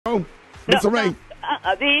Lisa Raye.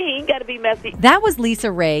 He ain't got to be messy. That was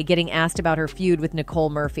Lisa Raye getting asked about her feud with Nicole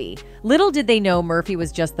Murphy. Little did they know Murphy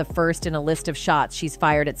was just the first in a list of shots she's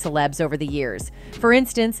fired at celebs over the years. For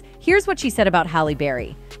instance, here's what she said about Halle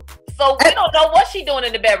Berry. So we don't know what she's doing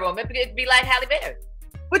in the bedroom. It'd be like Halle Berry.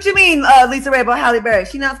 What you mean, Lisa Raye, about Halle Berry?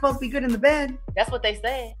 She not supposed to be good in the bed? That's what they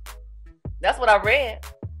said. That's what I read.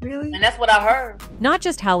 Really? And that's what I heard. Not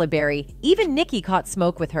just Halle Berry, even Nicki caught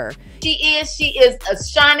smoke with her. She is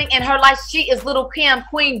shining in her life. She is Little Kim,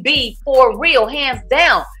 Queen Bee, for real, hands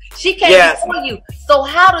down. She can't before you. So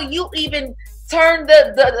how do you even turn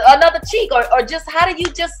the another cheek, or just how do you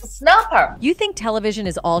just snub her? You think television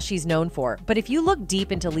is all she's known for, but if you look deep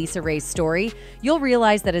into Lisa Raye's story, you'll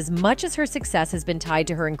realize that as much as her success has been tied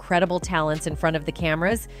to her incredible talents in front of the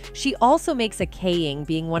cameras, she also makes a K-ing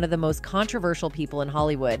being one of the most controversial people in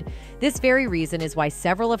Hollywood. This very reason is why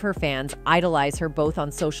several of her fans idolize her both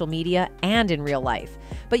on social media and in real life.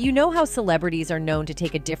 But you know how celebrities are known to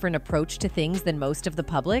take a different approach to things than most of the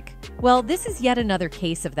public? Well, this is yet another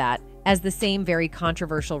case of that, as the same very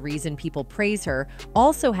controversial reason people praise her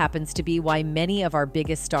also happens to be why many of our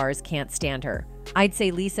biggest stars can't stand her. I'd say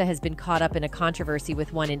Lisa has been caught up in a controversy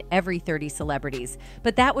with one in every 30 celebrities,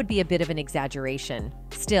 but that would be a bit of an exaggeration.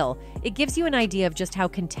 Still, it gives you an idea of just how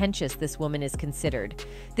contentious this woman is considered.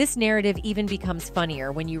 This narrative even becomes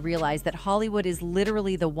funnier when you realize that Hollywood is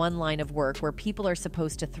literally the one line of work where people are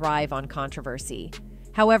supposed to thrive on controversy.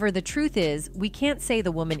 However, the truth is, we can't say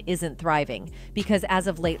the woman isn't thriving, because as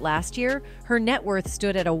of late last year, her net worth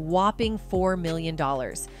stood at a whopping $4 million.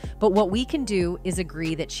 But what we can do is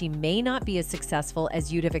agree that she may not be as successful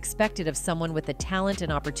as you'd have expected of someone with the talent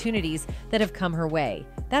and opportunities that have come her way.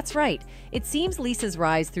 That's right. It seems Lisa's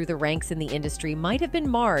rise through the ranks in the industry might have been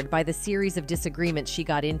marred by the series of disagreements she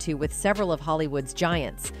got into with several of Hollywood's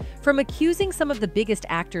giants. From accusing some of the biggest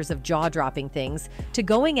actors of jaw-dropping things, to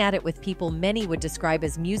going at it with people many would describe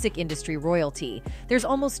as music industry royalty, there's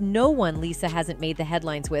almost no one Lisa hasn't made the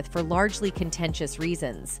headlines with for largely contentious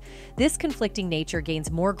reasons. This conflicting nature gains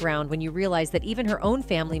more ground when you realize that even her own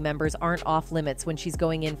family members aren't off limits when she's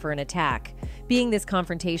going in for an attack. Being this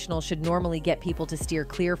confrontational should normally get people to steer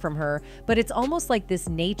clear from her, but it's almost like this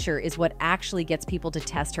nature is what actually gets people to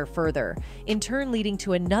test her further, in turn leading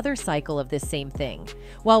to another cycle of this same thing.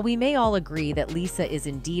 While we may all agree that Lisa is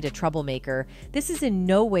indeed a troublemaker, this is in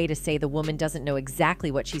no way to say the woman doesn't know exactly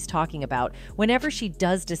what she's talking about whenever she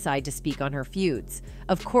does decide to speak on her feuds.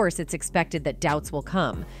 Of course, it's expected that doubts will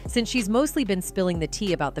come, since she's mostly been spilling the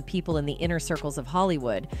tea about the people in the inner circles of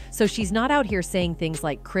Hollywood, so she's not out here saying things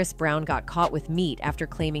like Chris Brown got caught with meat after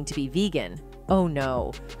claiming to be vegan. Oh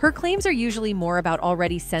no. Her claims are usually more about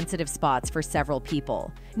already sensitive spots for several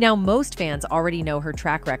people. Now, most fans already know her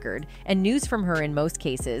track record, and news from her in most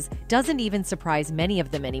cases doesn't even surprise many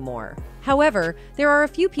of them anymore. However, there are a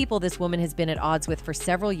few people this woman has been at odds with for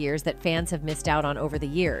several years that fans have missed out on over the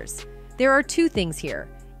years. There are two things here.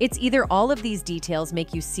 It's either all of these details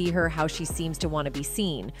make you see her how she seems to want to be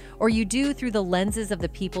seen, or you do through the lenses of the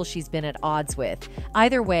people she's been at odds with.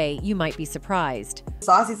 Either way, you might be surprised.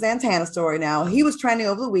 Saucy Santana story now. He was trending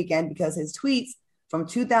over the weekend because his tweets from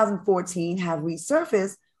 2014 have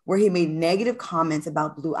resurfaced where he made negative comments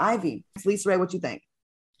about Blue Ivy. Lisa Raye, what you think?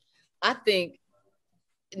 I think,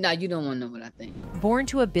 no, you don't want to know what I think. Born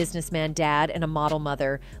to a businessman dad and a model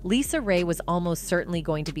mother, Lisa Raye was almost certainly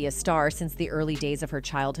going to be a star since the early days of her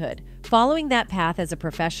childhood. Following that path as a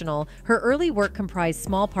professional, her early work comprised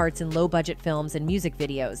small parts in low-budget films and music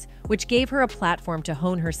videos, which gave her a platform to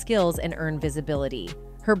hone her skills and earn visibility.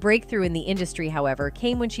 Her breakthrough in the industry, however,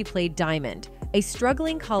 came when she played Diamond, a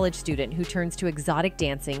struggling college student who turns to exotic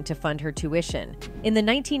dancing to fund her tuition, in the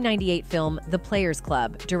 1998 film The Players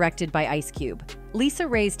Club, directed by Ice Cube. Lisa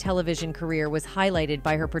Raye's television career was highlighted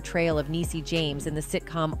by her portrayal of Neesee James in the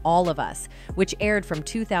sitcom All of Us, which aired from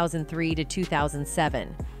 2003 to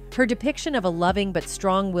 2007. Her depiction of a loving but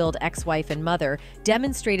strong-willed ex-wife and mother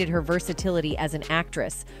demonstrated her versatility as an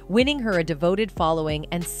actress, winning her a devoted following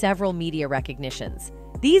and several media recognitions.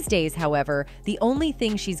 These days, however, the only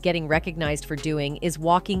thing she's getting recognized for doing is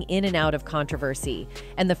walking in and out of controversy,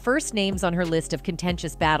 and the first names on her list of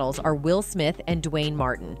contentious battles are Will Smith and Dwayne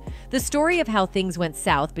Martin. The story of how things went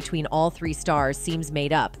south between all three stars seems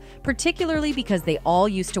made up, particularly because they all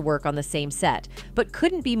used to work on the same set, but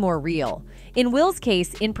couldn't be more real. In Will's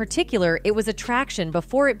case, in particular, it was attraction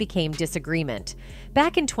before it became disagreement.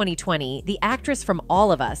 Back in 2020, the actress from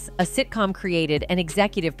All of Us, a sitcom created and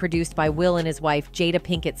executive produced by Will and his wife Jada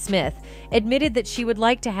Pinkett Smith, admitted that she would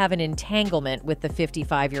like to have an entanglement with the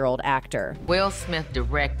 55-year-old actor. Will Smith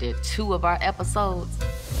directed 2 of our episodes.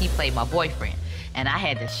 He played my boyfriend, and I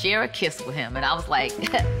had to share a kiss with him, and I was like,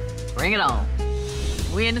 bring it on.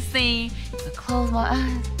 We're in the scene. I closed my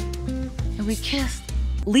eyes and we kissed.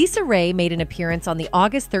 Lisa Raye made an appearance on the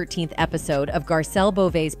August 13th episode of Garcelle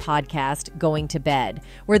Beauvais' podcast, Going to Bed,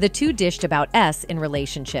 where the two dished about S in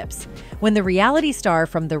relationships. When the reality star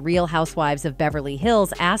from The Real Housewives of Beverly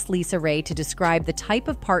Hills asked Lisa Raye to describe the type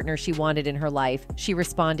of partner she wanted in her life, she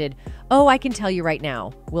responded, "Oh, I can tell you right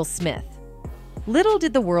now, Will Smith." Little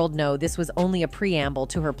did the world know this was only a preamble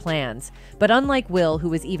to her plans. But unlike Will, who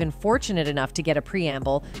was even fortunate enough to get a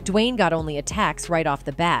preamble, Dwayne got only a text right off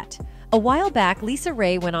the bat. A while back, Lisa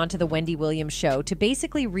Raye went on to the Wendy Williams show to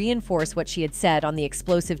basically reinforce what she had said on the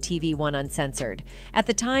explosive TV One Uncensored. At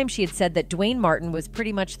the time, she had said that Dwayne Martin was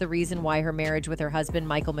pretty much the reason why her marriage with her husband,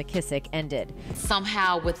 Michael McKissick, ended.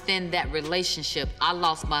 Somehow within that relationship, I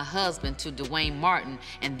lost my husband to Dwayne Martin,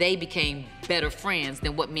 and they became better friends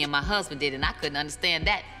than what me and my husband did, and I couldn't understand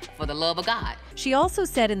that for the love of God. She also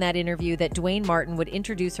said in that interview that Dwayne Martin would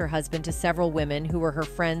introduce her husband to several women who were her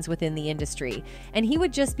friends within the industry, and he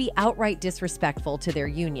would just be outright disrespectful to their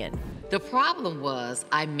union. The problem was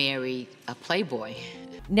I married a playboy.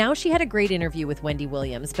 Now she had a great interview with Wendy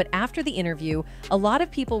Williams, but after the interview, a lot of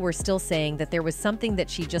people were still saying that there was something that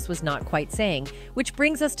she just was not quite saying, which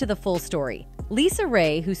brings us to the full story. Lisa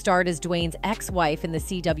Raye, who starred as Dwayne's ex-wife in the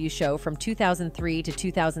CW show from 2003 to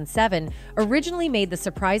 2007, originally made the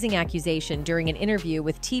surprising accusation during an interview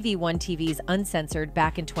with TV One TV's Uncensored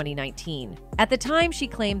back in 2019. At the time, she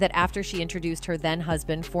claimed that after she introduced her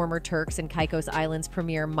then-husband, former Turks and Caicos Islands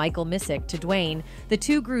premier Michael McKissick, to Dwayne, the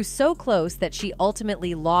two grew so close that she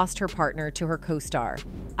ultimately lost her partner to her co-star.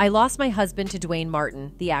 "I lost my husband to Dwayne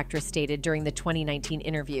Martin," the actress stated during the 2019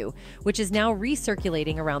 interview, which is now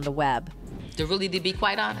recirculating around the web. To be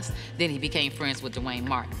quite honest, then he became friends with Dwayne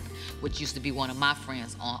Martin, which used to be one of my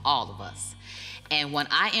friends on All of Us. And when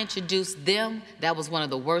I introduced them, that was one of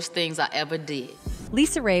the worst things I ever did.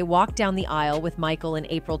 Lisa Raye walked down the aisle with Michael in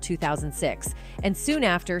April 2006, and soon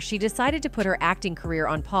after, she decided to put her acting career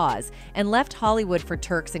on pause and left Hollywood for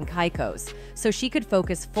Turks and Caicos so she could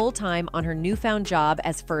focus full-time on her newfound job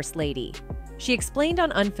as First Lady. She explained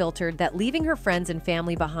on Unfiltered that leaving her friends and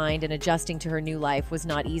family behind and adjusting to her new life was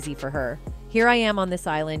not easy for her. "Here I am on this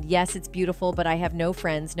island. Yes, it's beautiful, but I have no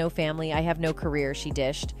friends, no family, I have no career," she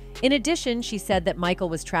dished. In addition, she said that Michael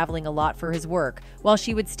was traveling a lot for his work, while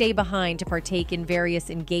she would stay behind to partake in various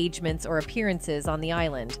engagements or appearances on the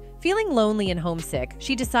island. Feeling lonely and homesick,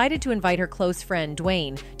 she decided to invite her close friend,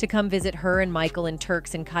 Dwayne, to come visit her and Michael in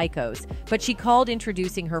Turks and Caicos, but she called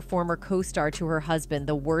introducing her former co-star to her husband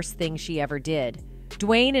the worst thing she ever did.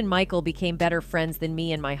 "Dwayne and Michael became better friends than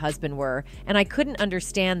me and my husband were, and I couldn't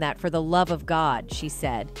understand that for the love of God," she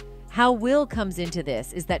said. How Will comes into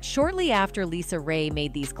this is that shortly after Lisa Raye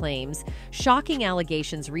made these claims, shocking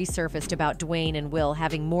allegations resurfaced about Dwayne and Will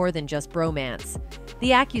having more than just bromance.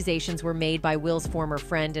 The accusations were made by Will's former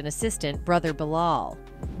friend and assistant, brother Bilal.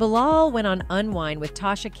 Bilal went on Unwind with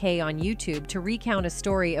Tasha K on YouTube to recount a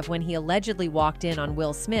story of when he allegedly walked in on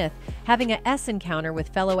Will Smith having a S encounter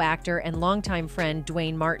with fellow actor and longtime friend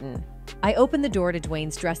Dwayne Martin. "I opened the door to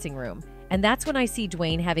Dwayne's dressing room, and that's when I see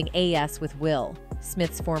Dwayne having AS with Will,"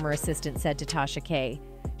 Smith's former assistant said to Tasha K.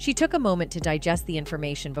 She took a moment to digest the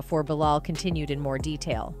information before Bilal continued in more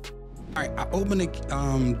detail. All right, I opened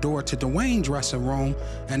the door to Dwayne's dressing room,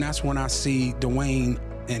 and that's when I see Dwayne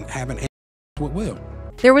and having AS with Will.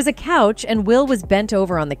 There was a couch, and Will was bent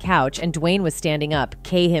over on the couch, and Dwayne was standing up.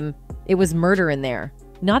 It was murder in there.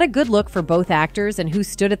 Not a good look for both actors, and who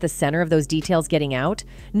stood at the center of those details getting out?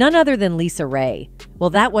 None other than Lisa Raye.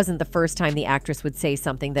 Well, that wasn't the first time the actress would say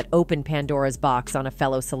something that opened Pandora's box on a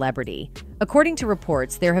fellow celebrity. According to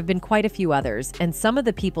reports, there have been quite a few others, and some of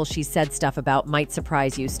the people she said stuff about might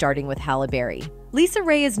surprise you, starting with Halle Berry. Lisa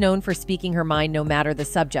Raye is known for speaking her mind no matter the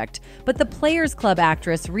subject, but the Players Club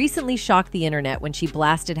actress recently shocked the internet when she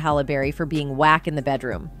blasted Halle Berry for being whack in the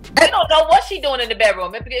bedroom. You don't know what she's doing in the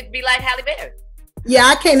bedroom. It'd be like Halle Berry. Yeah,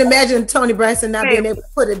 I can't imagine Toni Braxton not being able to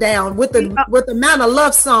put it down with the amount of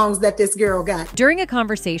love songs that this girl got. During a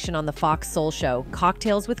conversation on the Fox Soul show,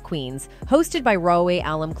 Cocktails with Queens, hosted by Raye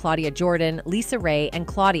alum Claudia Jordan, Lisa Raye, and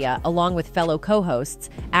Claudia, along with fellow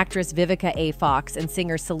co-hosts, actress Vivica A. Fox and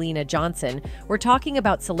singer Selena Johnson, were talking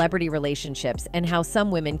about celebrity relationships and how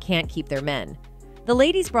some women can't keep their men. The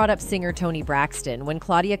ladies brought up singer Toni Braxton when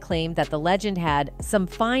Claudia claimed that the legend had some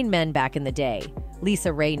fine men back in the day.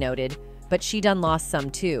 Lisa Raye noted, "But she done lost some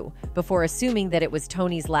too," before assuming that it was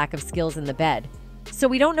Toni's lack of skills in the bed. "So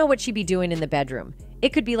we don't know what she'd be doing in the bedroom.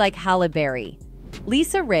 It could be like Halle Berry."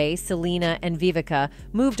 Lisa Raye, Selena, and Vivica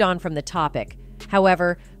moved on from the topic.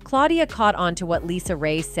 However, Claudia caught on to what Lisa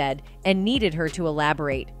Raye said and needed her to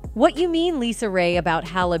elaborate. "What you mean, Lisa Raye, about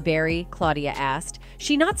Halle Berry?" Claudia asked.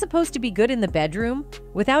 She not supposed to be good in the bedroom?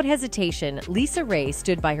 Without hesitation, Lisa Raye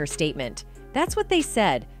stood by her statement. That's what they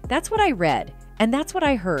said. That's what I read. And that's what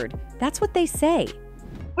I heard. That's what they say.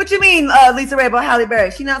 What you mean, Lisa Raye, about Halle Berry?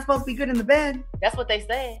 She not supposed to be good in the bed? That's what they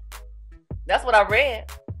said. That's what I read.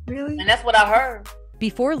 Really? And that's what I heard.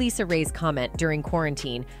 Before Lisa Raye's comment during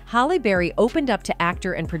quarantine, Halle Berry opened up to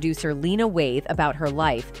actor and producer Lena Waithe about her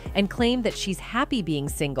life and claimed that she's happy being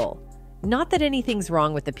single. Not that anything's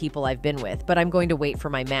wrong with the people I've been with, but I'm going to wait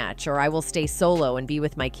for my match, or I will stay solo and be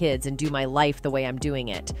with my kids and do my life the way I'm doing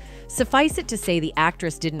it. Suffice it to say, the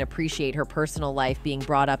actress didn't appreciate her personal life being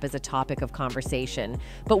brought up as a topic of conversation.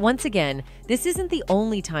 But once again, this isn't the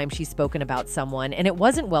only time she's spoken about someone, and it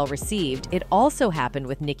wasn't well received. It also happened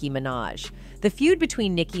with Nicki Minaj. The feud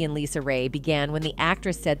between Nicki and Lisa Raye began when the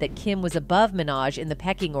actress said that Kim was above Minaj in the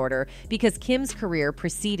pecking order because Kim's career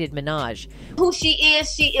preceded Minaj. Who she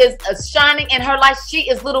is shining in her life. She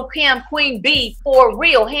is little Kim, Queen B, for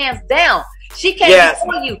real, hands down. She can't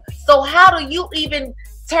before you. So how do you even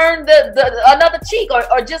turn the another cheek,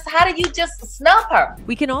 or just how do you just snub her?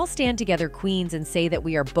 We can all stand together, queens, and say that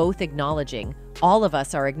we are both acknowledging, all of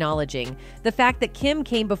us are acknowledging, the fact that Kim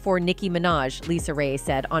came before Nicki Minaj, Lisa Raye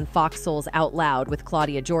said on Fox Soul's Out Loud with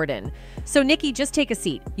Claudia Jordan. So Nicki, just take a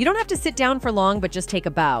seat. You don't have to sit down for long, but just take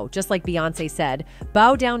a bow. Just like Beyonce said,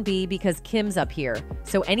 bow down B because Kim's up here.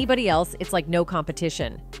 So anybody else, it's like no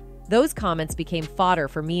competition. Those comments became fodder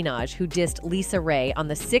for Minaj, who dissed Lisa Raye on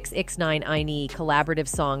the 6ix9ine collaborative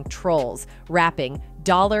song Trolls, rapping,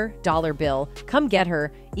 "Dollar, dollar bill, come get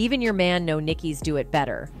her, even your man know Nicki's do it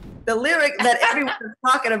better." The lyric that everyone is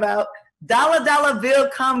talking about, "Dollar, dollar bill,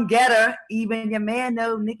 come get her, even your man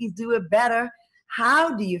know Nicki's do it better."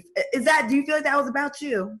 How do you, do you feel like that was about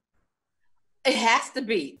you? It has to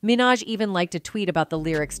be. Minaj even liked a tweet about the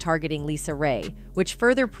lyrics targeting Lisa Raye, which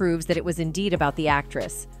further proves that it was indeed about the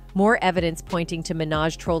actress. More evidence pointing to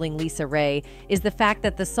Minaj trolling Lisa Raye is the fact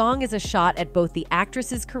that the song is a shot at both the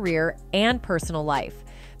actress's career and personal life.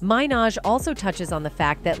 Minaj also touches on the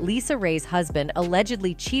fact that Lisa Raye's husband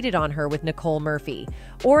allegedly cheated on her with Nicole Murphy,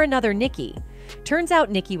 or another Nicki. Turns out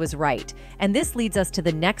Nicki was right, and this leads us to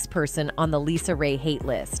the next person on the Lisa Raye hate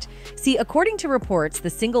list. See, according to reports, the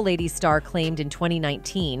Single Ladies star claimed in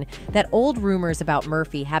 2019 that old rumors about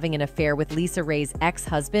Murphy having an affair with Lisa Raye's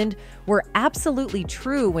ex-husband were absolutely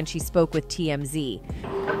true when she spoke with TMZ.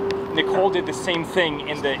 Nicole did the same thing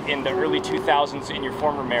in the early 2000s in your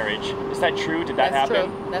former marriage. Is that true? Did that happen?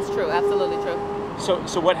 That's true. Absolutely true.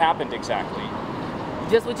 So what happened exactly?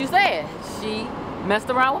 Just what you said. She messed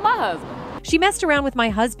around with my husband. She messed around with my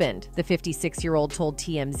husband, the 56-year-old told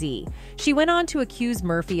TMZ. She went on to accuse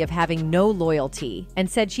Murphy of having no loyalty and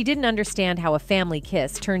said she didn't understand how a family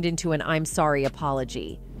kiss turned into an "I'm sorry"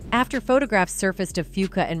 apology. After photographs surfaced of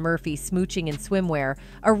Fuqua and Murphy smooching in swimwear,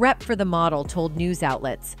 a rep for the model told news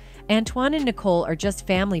outlets, "Antoine and Nicole are just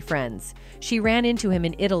family friends. She ran into him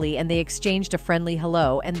in Italy and they exchanged a friendly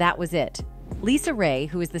hello, and that was it." Lisa Raye,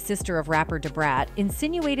 who is the sister of rapper Da Brat,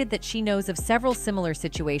 insinuated that she knows of several similar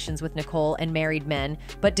situations with Nicole and married men,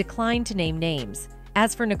 but declined to name names.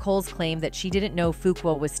 As for Nicole's claim that she didn't know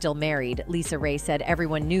Fuqua was still married, Lisa Raye said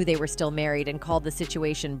everyone knew they were still married and called the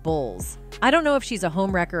situation bulls. "I don't know if she's a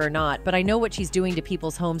homewrecker or not, but I know what she's doing to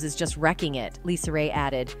people's homes is just wrecking it," Lisa Raye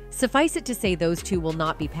added. Suffice it to say those two will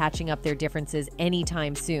not be patching up their differences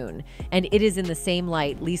anytime soon. And it is in the same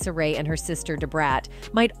light Lisa Raye and her sister Da Brat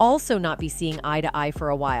might also not be seeing eye to eye for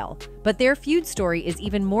a while. But their feud story is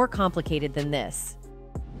even more complicated than this.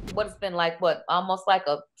 What it's been like, almost like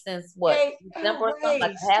since December or something,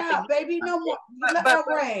 like stop, baby, no more.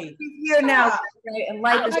 He's here now, and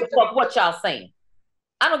life is what y'all saying.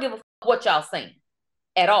 I don't give a what y'all saying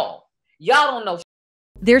at all. Y'all don't know.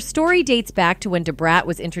 Their story dates back to when Da Brat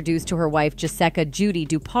was introduced to her wife Jessica Judy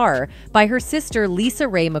Dupar by her sister Lisa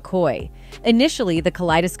Raye McCoy. Initially, the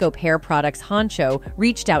Kaleidoscope hair products honcho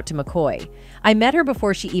reached out to McCoy. "I met her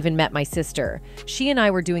before she even met my sister. She and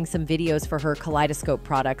I were doing some videos for her Kaleidoscope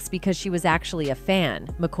products because she was actually a fan,"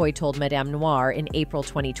 McCoy told Madame Noir in April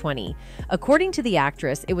 2020. According to the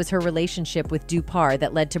actress, it was her relationship with Dupar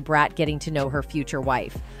that led to Brat getting to know her future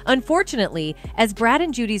wife. Unfortunately, as Brat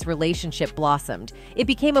and Judy's relationship blossomed,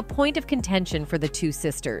 it became a point of contention for the two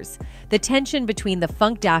sisters. The tension between the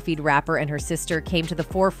funk-daffied rapper and her sister came to the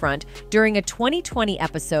forefront during a 2020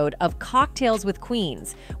 episode of Cocktails with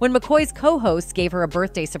Queens, when McCoy's co-host gave her a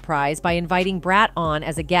birthday surprise by inviting Brat on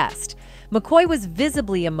as a guest. McCoy was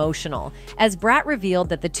visibly emotional, as Brat revealed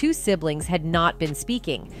that the two siblings had not been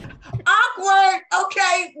speaking. Awkward.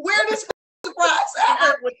 Okay, where does surprise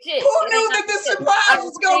happen? Who knew that the surprise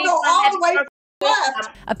was going to go all the way left?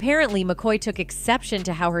 Apparently, McCoy took exception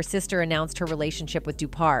to how her sister announced her relationship with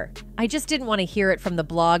Dupart. "I just didn't want to hear it from the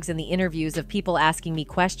blogs and the interviews of people asking me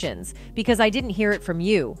questions, because I didn't hear it from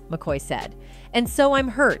you," McCoy said. "And so I'm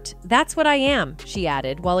hurt. That's what I am," she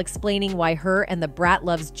added, while explaining why her and the Brat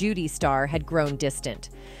Loves Judy star had grown distant.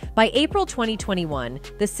 By April 2021,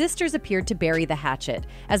 the sisters appeared to bury the hatchet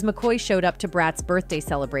as McCoy showed up to Brat's birthday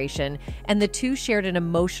celebration, and the two shared an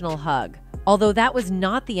emotional hug. Although that was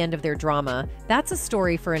not the end of their drama, that's a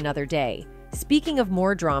story for another day. Speaking of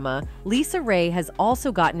more drama, Lisa Raye has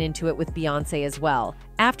also gotten into it with Beyoncé as well,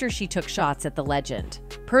 after she took shots at the legend.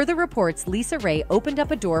 Per the reports, Lisa Raye opened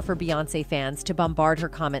up a door for Beyoncé fans to bombard her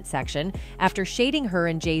comment section after shading her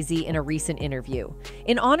and Jay-Z in a recent interview.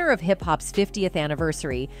 In honor of hip-hop's 50th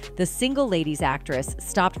anniversary, the Single Ladies actress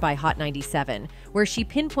stopped by Hot 97, where she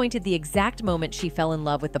pinpointed the exact moment she fell in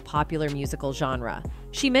love with the popular musical genre.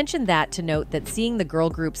 She mentioned that to note that seeing the girl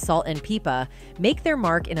group Salt and Pepa make their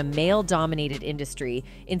mark in a male-dominated industry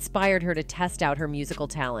inspired her to test out her musical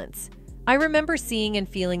talents. "I remember seeing and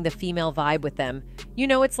feeling the female vibe with them. You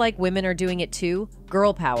know, it's like women are doing it too.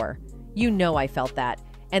 Girl power. You know I felt that.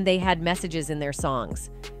 And they had messages in their songs."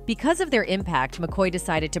 Because of their impact, McCoy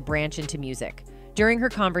decided to branch into music. During her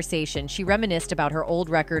conversation, she reminisced about her old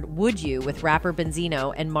record Would You with rapper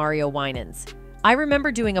Benzino and Mario Winans. "I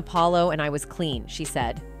remember doing Apollo and I was clean," she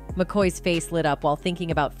said. McCoy's face lit up while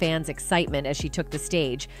thinking about fans' excitement as she took the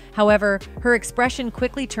stage. However, her expression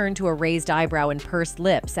quickly turned to a raised eyebrow and pursed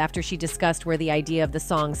lips after she discussed where the idea of the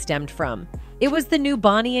song stemmed from. "It was the new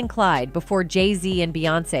Bonnie and Clyde before Jay-Z and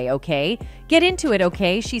Beyoncé, okay? Get into it,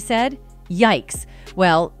 okay?" she said. Yikes.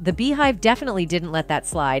 Well, the Beehive definitely didn't let that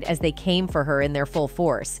slide as they came for her in their full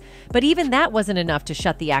force. But even that wasn't enough to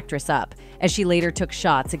shut the actress up, as she later took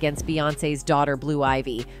shots against Beyoncé's daughter Blue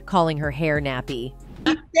Ivy, calling her hair nappy.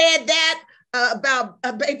 He said that about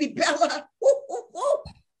Baby Bella.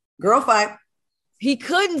 Girl fight. He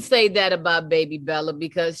couldn't say that about Baby Bella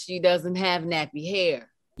because she doesn't have nappy hair.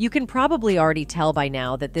 You can probably already tell by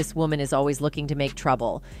now that this woman is always looking to make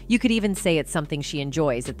trouble. You could even say it's something she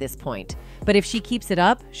enjoys at this point. But if she keeps it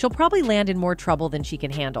up, she'll probably land in more trouble than she can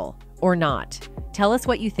handle. Or not. Tell us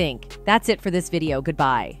what you think. That's it for this video.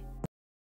 Goodbye.